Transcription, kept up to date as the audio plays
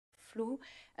flu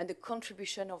and the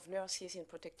contribution of nurses in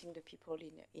protecting the people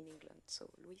in England. So,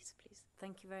 Louise, please.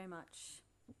 Thank you very much.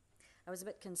 I was a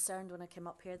bit concerned when I came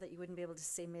up here that you wouldn't be able to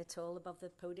see me at all above the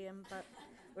podium, but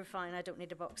we're fine. I don't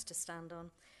need a box to stand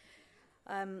on.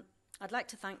 I'd like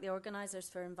to thank the organisers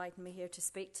for inviting me here to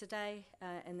speak today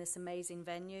in this amazing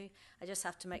venue. I just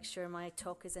have to make sure my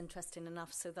talk is interesting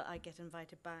enough so that I get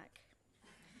invited back.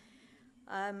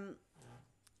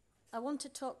 I want to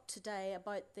talk today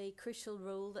about the crucial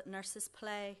role that nurses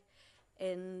play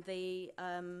in the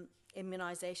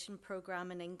immunisation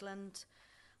programme in England.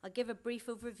 I'll give a brief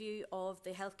overview of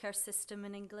the healthcare system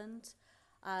in England.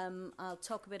 I'll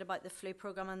talk a bit about the flu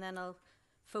programme, and then I'll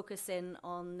focus in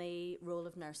on the role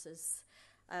of nurses.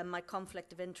 My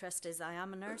conflict of interest is I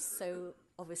am a nurse, so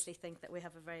obviously think that we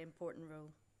have a very important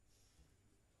role.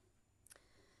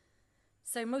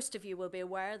 So most of you will be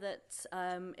aware that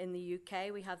in the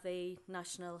UK we have the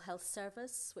National Health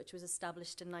Service, which was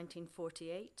established in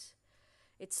 1948.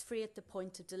 It's free at the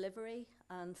point of delivery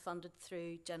and funded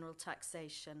through general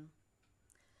taxation.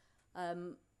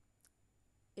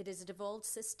 It is a devolved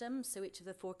system, so each of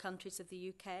the 4 countries of the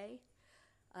UK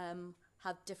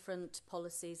have different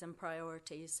policies and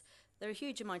priorities. There are a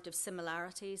huge amount of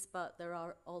similarities, but there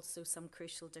are also some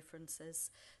crucial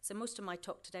differences. So most of my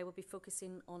talk today will be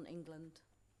focusing on England.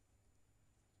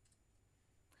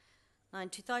 Now, in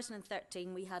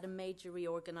 2013, we had a major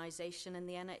reorganisation in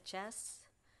the NHS.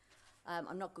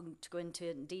 I'm not going to go into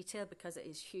it in detail because it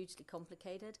is hugely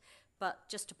complicated, but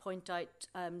just to point out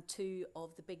 2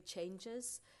 of the big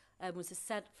changes.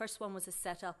 First one was a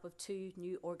set-up of 2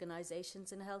 new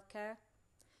organisations in healthcare.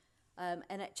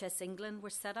 NHS England were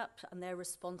set up, and they're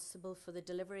responsible for the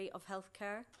delivery of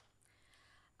healthcare.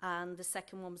 And the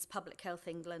second one was Public Health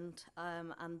England,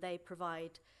 and they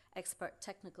provide expert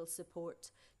technical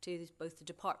support to both the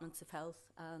Departments of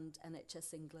Health and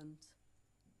NHS England.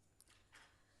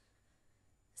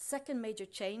 Second major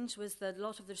change was that a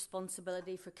lot of the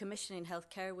responsibility for commissioning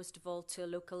healthcare was devolved to a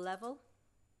local level.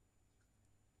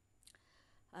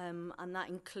 And that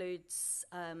includes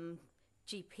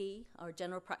GP, or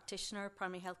general practitioner,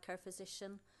 primary healthcare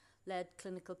physician, led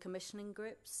clinical commissioning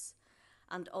groups,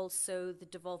 and also the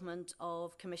devolvement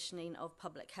of commissioning of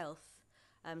public health.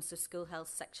 So school health,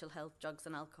 sexual health, drugs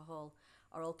and alcohol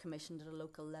are all commissioned at a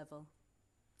local level.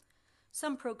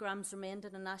 Some programmes remained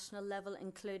at a national level,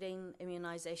 including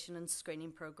immunisation and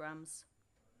screening programmes.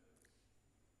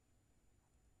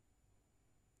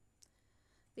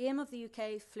 The aim of the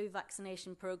UK flu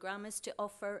vaccination programme is to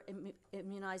offer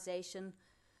immunisation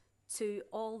to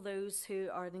all those who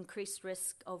are at increased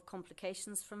risk of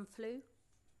complications from flu,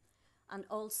 and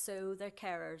also their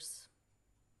carers.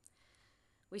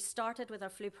 We started with our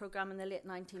flu programme in the late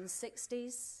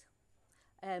 1960s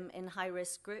in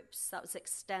high-risk groups. That was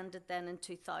extended then in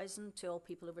 2000 to all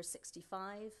people over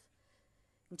 65.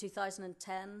 In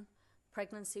 2010,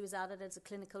 pregnancy was added as a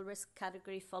clinical risk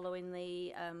category following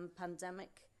the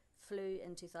pandemic flu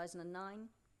in 2009.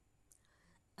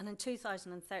 And in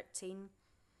 2013,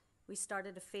 we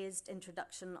started a phased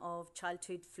introduction of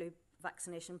childhood flu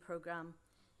vaccination programme,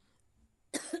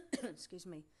 excuse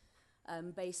me,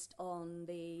 based on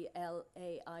the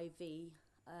LAIV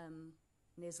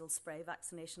nasal spray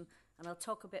vaccination, and I'll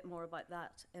talk a bit more about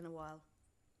that in a while.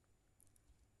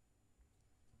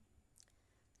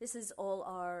 This is all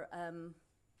our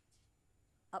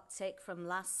uptake from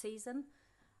last season,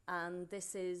 and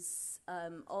this is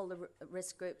all the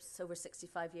risk groups over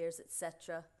 65 years,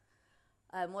 etc.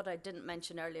 What I didn't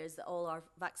mention earlier is that all our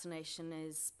vaccination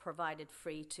is provided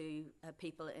free to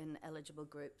people in eligible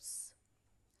groups.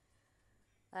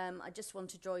 I just want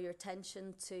to draw your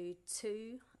attention to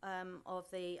 2 of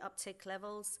the uptake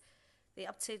levels. The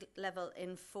uptake level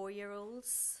in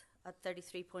 4-year-olds at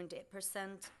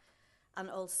 33.8%, and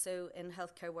also in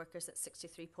healthcare workers at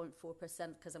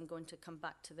 63.4%, because I'm going to come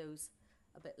back to those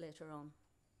a bit later on.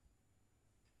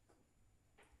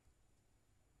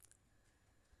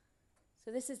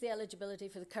 So this is the eligibility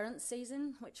for the current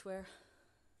season, which we're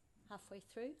halfway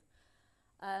through.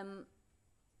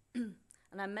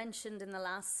 And I mentioned in the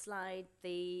last slide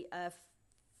the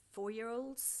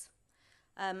 4-year-olds.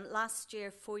 Last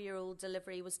year, 4-year-old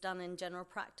delivery was done in general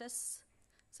practice.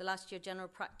 So last year, general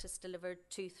practice delivered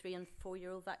 2-, 3- and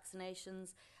 4-year-old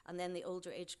vaccinations, and then the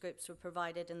older age groups were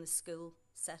provided in the school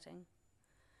setting.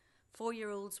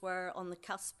 4-year-olds were on the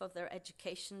cusp of their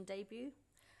education debut,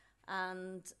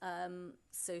 and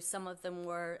so some of them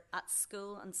were at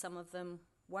school and some of them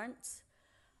weren't.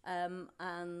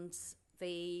 And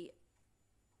the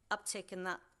uptake in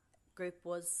that group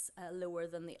was lower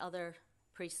than the other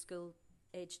preschool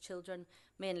age children,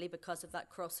 mainly because of that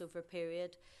crossover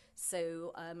period.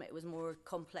 So it was more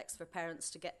complex for parents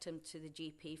to get them to the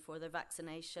GP for their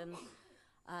vaccination.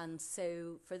 And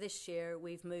so for this year,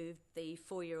 we've moved the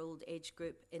 4-year-old age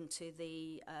group into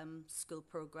the school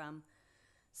programme.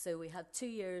 So we had 2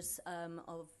 years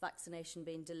of vaccination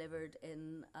being delivered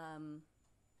in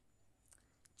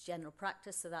general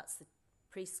practice, so that's the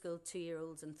preschool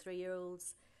 2-year-olds and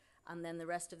 3-year-olds, and then the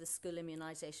rest of the school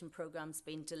immunisation programme's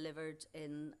being delivered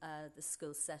in the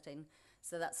school setting.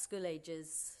 So that's school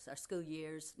ages, or school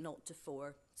years 0 to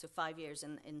 4, so 5 years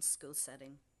in school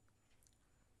setting.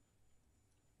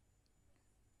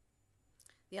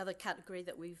 The other category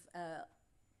that we've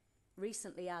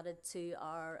recently added to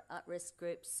our at-risk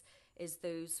groups is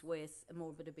those with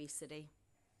morbid obesity.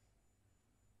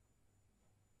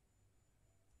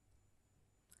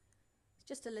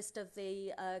 Just a list of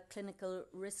the clinical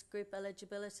risk group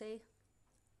eligibility.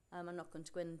 I'm not going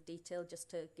to go in detail,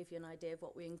 just to give you an idea of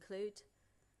what we include.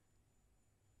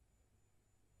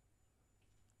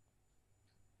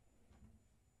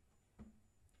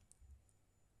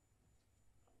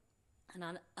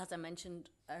 And as I mentioned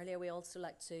earlier, we also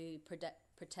like to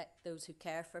protect those who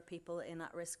care for people in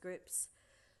at-risk groups.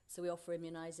 So we offer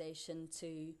immunisation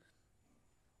to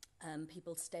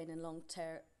people staying in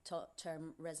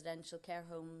long-term residential care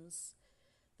homes,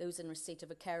 those in receipt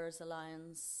of a carers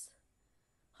allowance,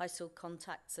 household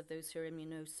contacts of those who are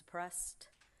immunosuppressed,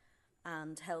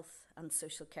 and health and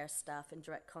social care staff in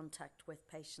direct contact with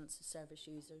patients and service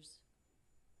users.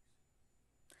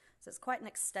 So it's quite an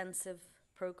extensive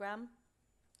programme.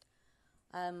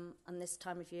 And this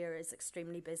time of year is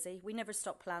extremely busy. We never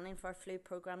stop planning for our flu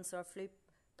programme, so our flu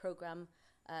programme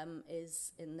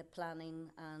is in the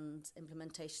planning and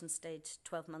implementation stage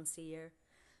 12 months a year.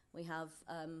 We have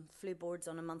flu boards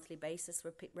on a monthly basis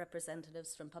where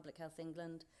representatives from Public Health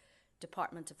England,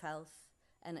 Department of Health,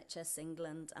 NHS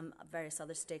England and various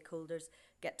other stakeholders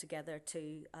get together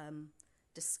to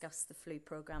discuss the flu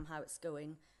programme, how it's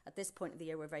going. At this point of the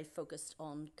year, we're very focused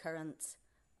on current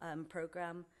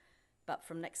programme. But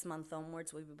from next month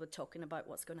onwards, we will be talking about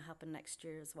what's going to happen next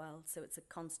year as well. So it's a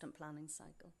constant planning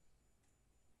cycle.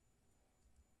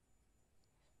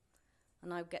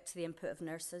 And I'll get to the input of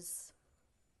nurses.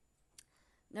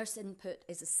 Nurse input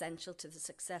is essential to the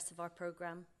success of our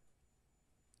programme.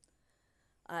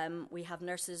 We have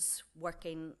nurses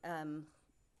working,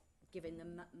 giving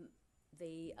them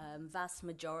the vast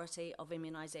majority of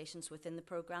immunisations within the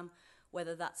programme,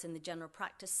 whether that's in the general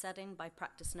practice setting by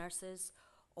practice nurses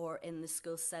or in the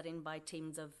school setting by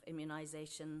teams of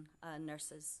immunisation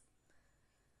nurses.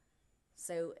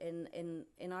 So in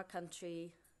our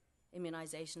country,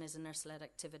 immunisation is a nurse-led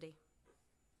activity.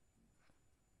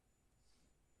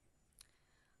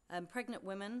 Pregnant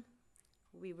women,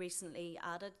 we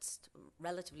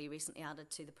relatively recently added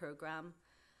to the programme,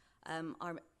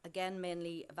 are again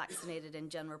mainly vaccinated in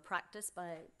general practice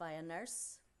by a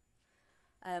nurse.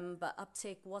 But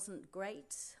uptake wasn't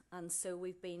great, and so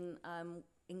we've been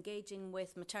engaging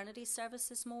with maternity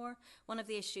services more. One of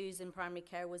the issues in primary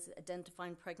care was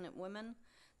identifying pregnant women.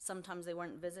 Sometimes they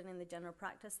weren't visiting the general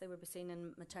practice, they were seen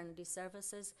in maternity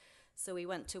services. So we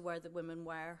went to where the women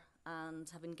were and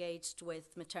have engaged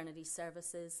with maternity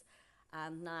services,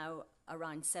 and now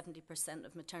around 70%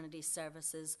 of maternity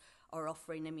services are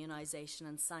offering immunisation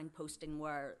and signposting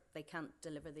where they can't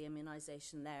deliver the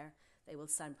immunisation there. They will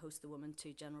signpost the woman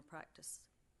to general practice.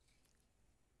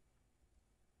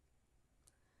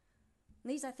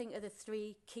 These, I think, are the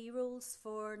 3 key roles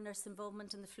for nurse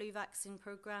involvement in the flu vaccine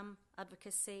programme: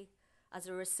 advocacy, as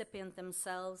a recipient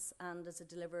themselves, and as a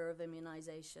deliverer of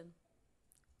immunisation.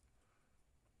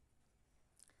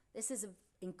 This is an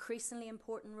increasingly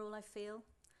important role, I feel.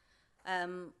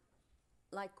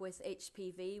 Like with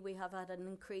HPV, we have had an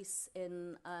increase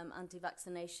in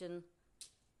anti-vaccination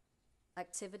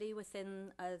activity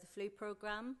within the flu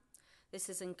programme. This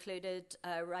has included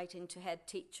writing to head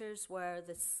teachers where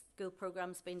the school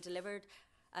programme's been delivered,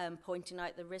 pointing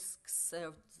out the risks,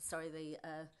 the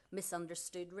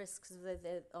misunderstood risks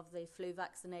of the flu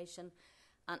vaccination,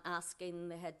 and asking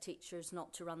the head teachers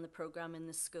not to run the programme in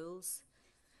the schools.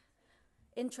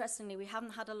 Interestingly, we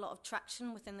haven't had a lot of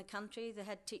traction within the country. The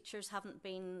head teachers haven't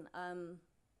been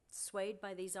swayed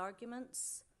by these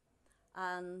arguments,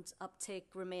 and uptake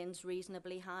remains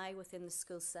reasonably high within the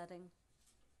school setting.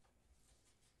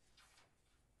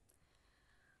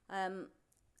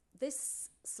 This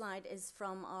slide is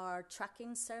from our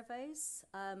tracking surveys,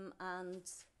 and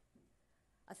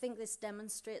I think this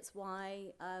demonstrates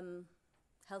why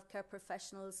healthcare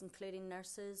professionals, including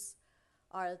nurses,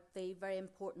 are the very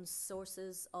important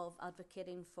sources of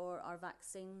advocating for our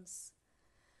vaccines.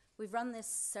 We've run this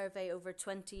survey over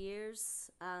 20 years,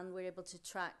 and we're able to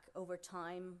track over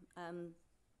time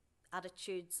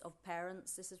attitudes of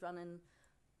parents. This is running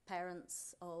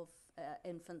parents of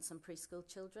infants and preschool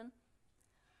children.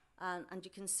 And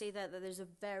you can see that there's a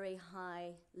very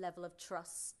high level of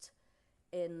trust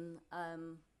in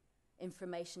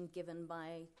information given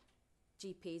by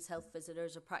GPs, health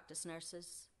visitors, or practice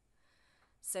nurses.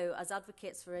 So as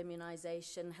advocates for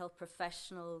immunisation, health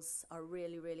professionals are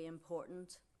really, really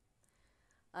important.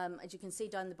 As you can see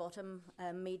down the bottom,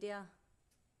 media.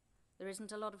 There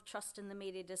isn't a lot of trust in the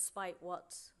media despite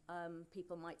what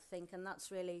people might think, and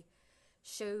that's really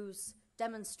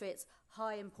demonstrates how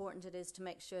important it is to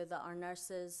make sure that our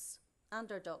nurses and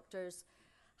our doctors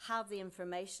have the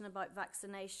information about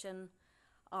vaccination,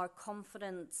 are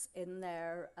confident in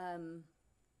their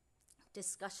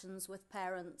discussions with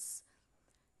parents,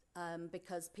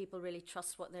 because people really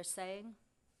trust what they're saying.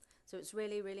 So it's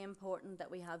really, really important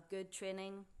that we have good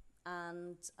training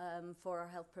and for our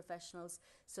health professionals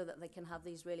so that they can have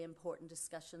these really important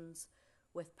discussions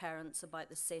with parents about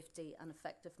the safety and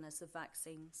effectiveness of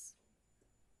vaccines.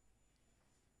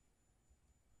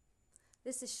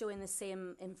 This is showing the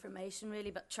same information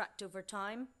really, but tracked over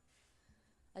time.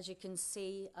 As you can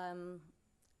see,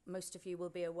 most of you will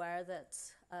be aware that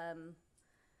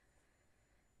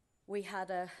we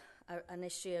had an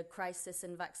issue, a crisis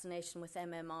in vaccination with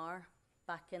MMR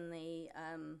back in the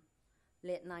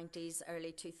late 90s,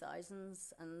 early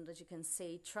 2000s. And as you can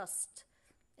see, trust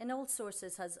in all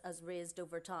sources has raised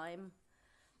over time.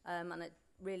 And it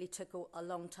really took a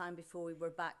long time before we were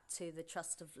back to the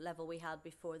trust level we had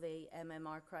before the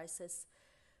MMR crisis.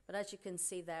 But as you can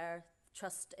see there,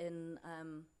 trust in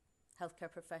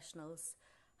healthcare professionals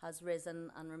has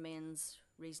risen and remains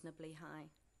reasonably high.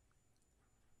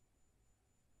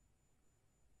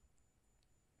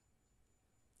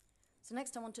 So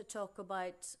next I want to talk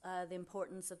about the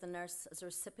importance of the nurse as a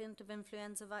recipient of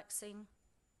influenza vaccine.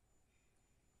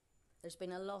 There's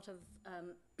been a lot of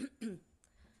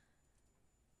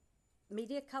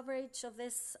media coverage of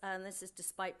this, and this is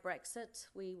despite Brexit.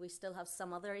 We still have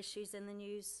some other issues in the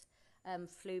news,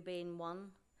 flu being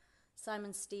one.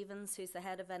 Simon Stevens, who's the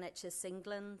head of NHS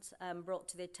England, brought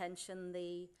to the attention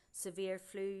the severe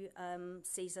flu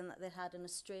season that they had in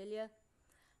Australia,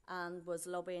 and was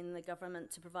lobbying the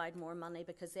government to provide more money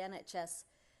because the NHS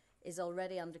is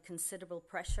already under considerable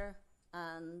pressure,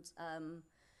 and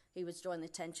he was drawing the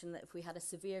attention that if we had a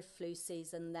severe flu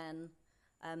season, then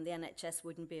the NHS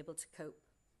wouldn't be able to cope.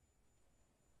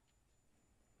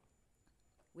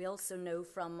 We also know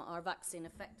from our vaccine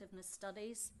effectiveness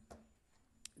studies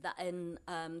that in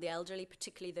the elderly,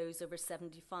 particularly those over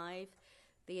 75,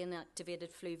 the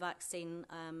inactivated flu vaccine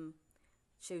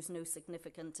shows no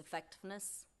significant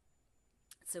effectiveness.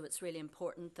 So it's really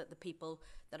important that the people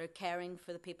that are caring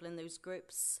for the people in those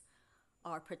groups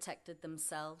are protected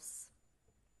themselves.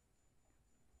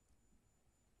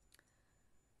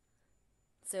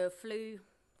 So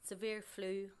severe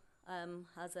flu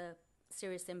has a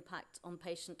serious impact on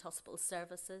patient hospital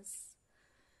services.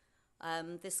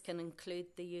 This can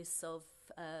include the use of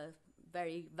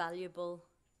very valuable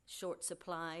short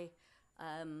supply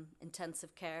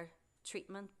intensive care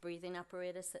treatment, breathing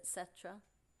apparatus, etc.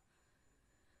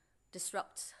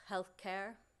 Disrupt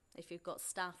healthcare if you've got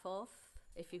staff off,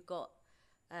 if you've got,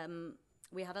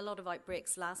 we had a lot of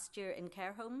outbreaks last year in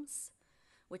care homes,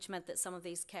 which meant that some of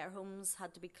these care homes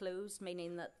had to be closed,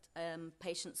 meaning that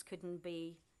patients couldn't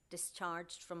be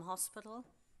discharged from hospital.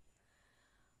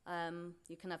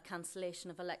 You can have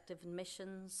cancellation of elective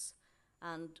admissions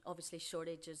and obviously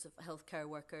shortages of healthcare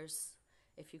workers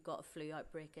if you've got a flu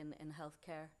outbreak in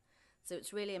healthcare. So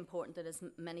it's really important that as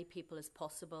many people as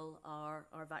possible are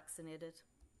vaccinated.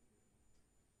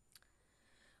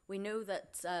 We know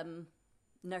that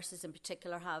nurses in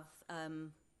particular have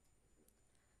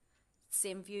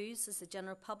same views as the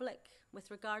general public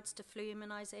with regards to flu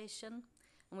immunisation,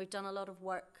 and we've done a lot of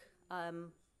work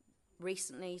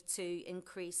recently to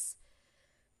increase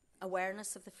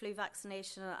awareness of the flu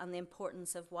vaccination and the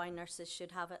importance of why nurses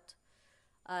should have it.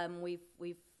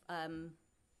 We've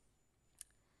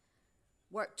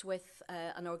worked with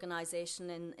an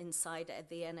organisation inside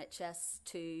the NHS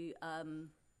to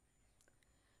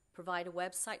provide a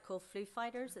website called Flu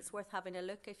Fighters. It's worth having a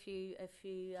look if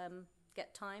you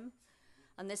get time.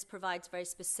 And this provides very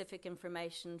specific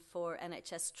information for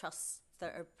NHS trusts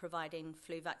that are providing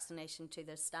flu vaccination to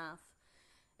their staff,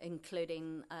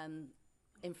 including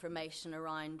information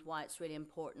around why it's really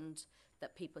important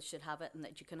that people should have it, and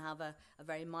that you can have a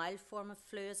very mild form of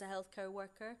flu as a healthcare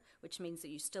worker, which means that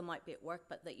you still might be at work,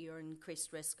 but that you're in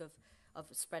increased risk of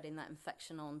spreading that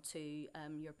infection on to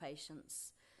your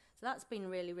patients. So that's been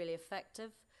really, really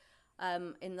effective.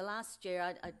 In the last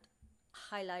year, I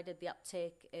highlighted the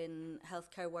uptake in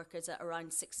healthcare workers at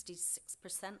around 66%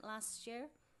 last year.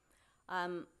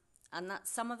 And that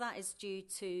some of that is due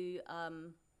to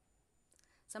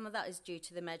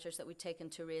the measures that we've taken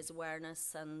to raise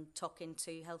awareness and talking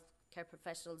to healthcare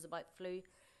professionals about flu.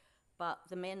 But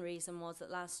the main reason was that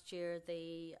last year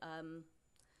the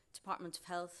Department of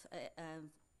Health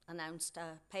announced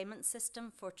a payment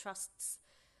system for trusts,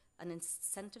 an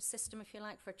incentive system, if you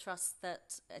like, for trusts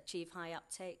that achieve high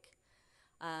uptake.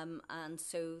 And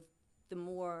so the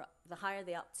higher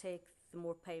the uptake, the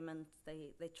more payment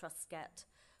the trusts get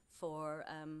for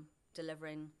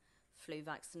delivering flu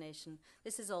vaccination.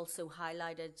 This has also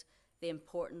highlighted the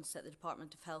importance that the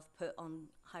Department of Health put on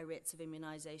high rates of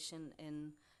immunisation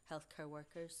in healthcare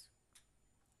workers.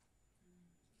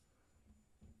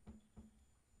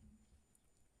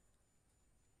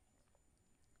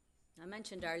 I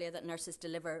mentioned earlier that nurses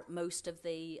deliver most of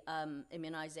the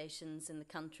immunisations in the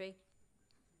country,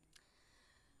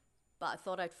 but I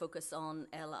thought I'd focus on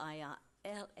LAIV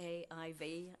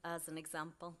as an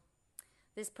example.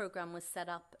 This programme was set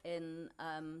up in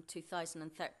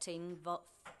 2013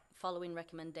 following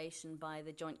recommendation by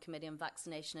the Joint Committee on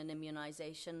Vaccination and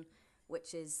Immunisation,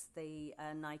 which is the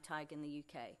NITAG in the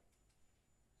UK.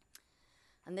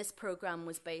 And this programme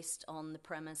was based on the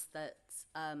premise that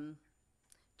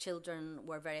children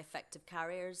were very effective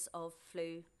carriers of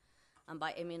flu, and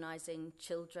by immunising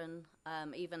children,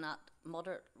 even at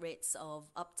moderate rates of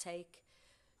uptake,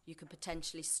 you could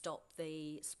potentially stop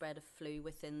the spread of flu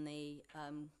within the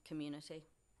community.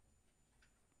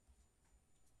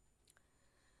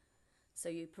 So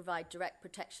you provide direct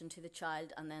protection to the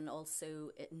child and then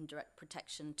also indirect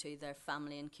protection to their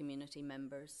family and community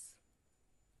members.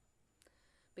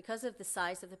 Because of the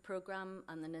size of the programme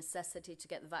and the necessity to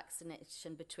get the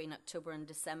vaccination between October and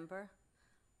December,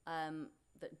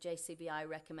 the JCVI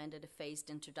recommended a phased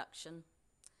introduction.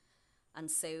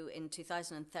 And so in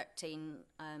 2013,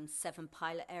 7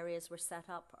 pilot areas were set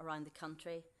up around the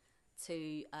country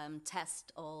to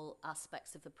test all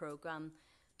aspects of the programme,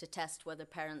 to test whether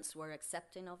parents were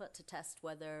accepting of it, to test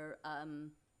whether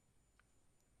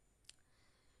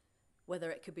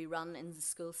it could be run in the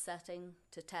school setting,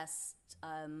 to test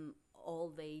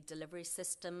all the delivery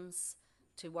systems,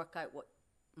 to work out what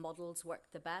models work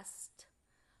the best,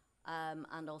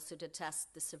 and also to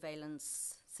test the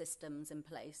surveillance systems in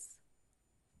place.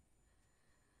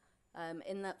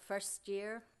 In that first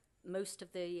year, most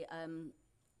of the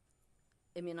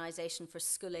immunisation for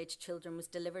school-aged children was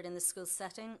delivered in the school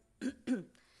setting,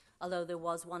 although there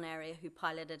was one area who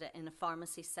piloted it in a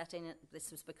pharmacy setting.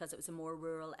 This was because it was a more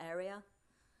rural area.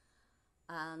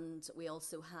 And we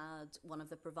also had one of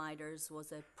the providers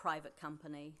was a private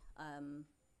company.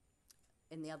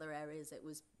 In the other areas, it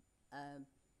was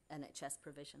NHS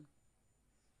provision.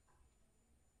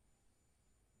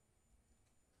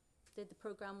 Did the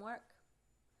programme work?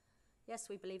 Yes,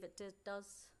 we believe it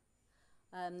does.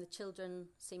 The children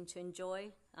seem to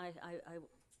enjoy. I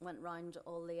went round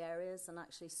all the areas and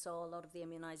actually saw a lot of the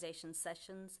immunisation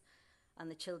sessions,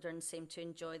 and the children seemed to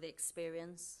enjoy the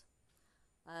experience.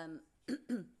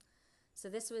 So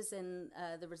this was in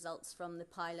the results from the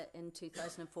pilot in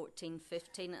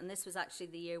 2014-15, and this was actually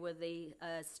the year where the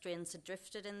strains had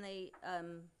drifted in the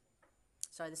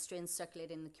strains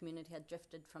circulating in the community had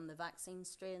drifted from the vaccine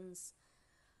strains,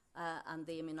 and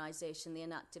the immunisation, the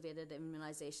inactivated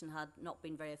immunisation, had not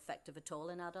been very effective at all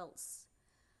in adults,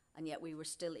 and yet we were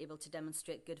still able to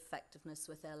demonstrate good effectiveness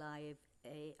with LAIV.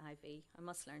 I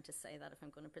must learn to say that if I'm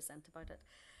going to present about it.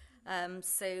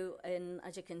 So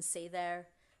as you can see there,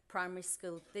 primary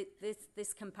school,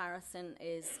 this comparison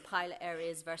is pilot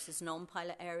areas versus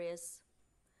non-pilot areas.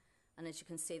 And as you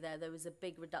can see there was a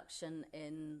big reduction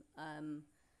in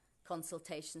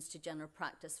consultations to general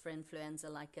practice for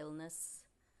influenza-like illness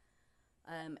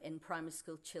in primary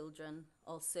school children,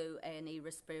 also A&E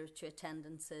respiratory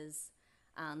attendances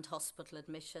and hospital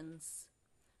admissions.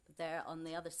 But there on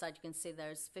the other side, you can see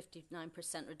there's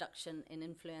 59% reduction in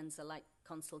influenza-like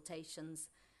consultations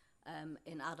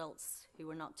in adults who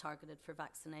were not targeted for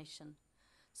vaccination,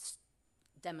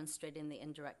 demonstrating the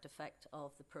indirect effect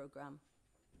of the programme.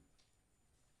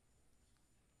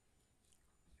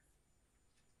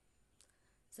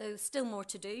 So still more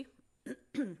to do.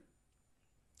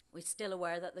 We're still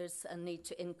aware that there's a need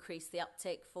to increase the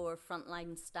uptake for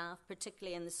frontline staff,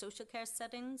 particularly in the social care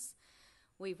settings.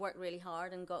 We've worked really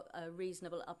hard and got a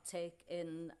reasonable uptake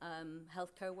in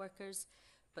healthcare workers,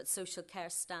 but social care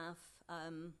staff,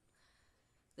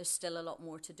 there's still a lot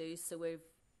more to do, so we're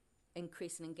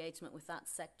increasing engagement with that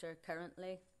sector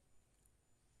currently.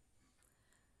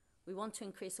 We want to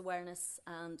increase awareness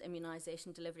and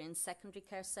immunisation delivery in secondary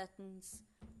care settings.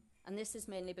 And this is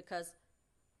mainly because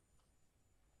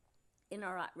in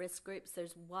our at-risk groups,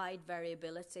 there's wide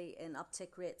variability in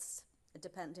uptake rates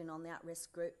depending on the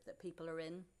at-risk group that people are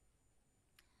in.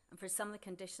 And for some of the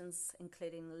conditions,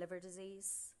 including liver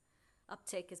disease,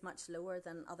 uptake is much lower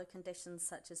than other conditions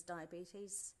such as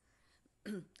diabetes.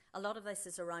 A lot of this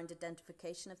is around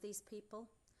identification of these people,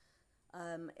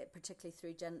 particularly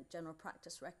through general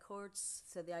practice records.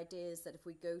 So the idea is that if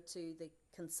we go to the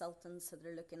consultants that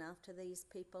are looking after these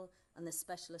people and the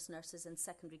specialist nurses in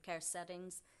secondary care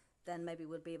settings, then maybe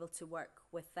we'll be able to work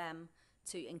with them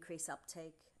to increase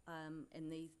uptake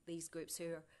in these groups who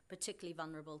are particularly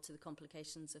vulnerable to the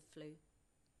complications of flu.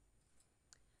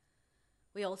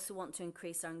 We also want to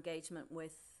increase our engagement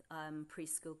with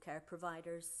preschool care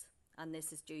providers, and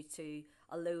this is due to,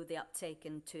 although the uptake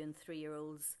in 2 and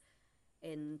 3-year-olds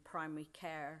in primary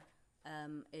care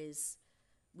is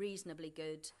reasonably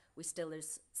good,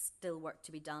 there's still work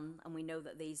to be done, and we know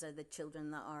that these are the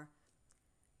children that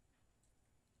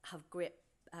have great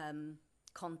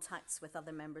contacts with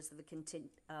other members of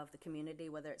the community,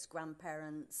 whether it's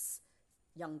grandparents,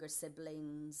 younger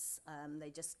siblings. They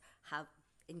just have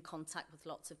in contact with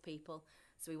lots of people.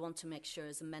 So we want to make sure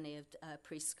as many of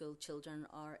preschool children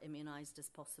are immunised as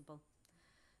possible.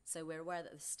 So we're aware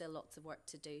that there's still lots of work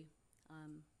to do.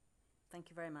 Thank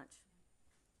you very much.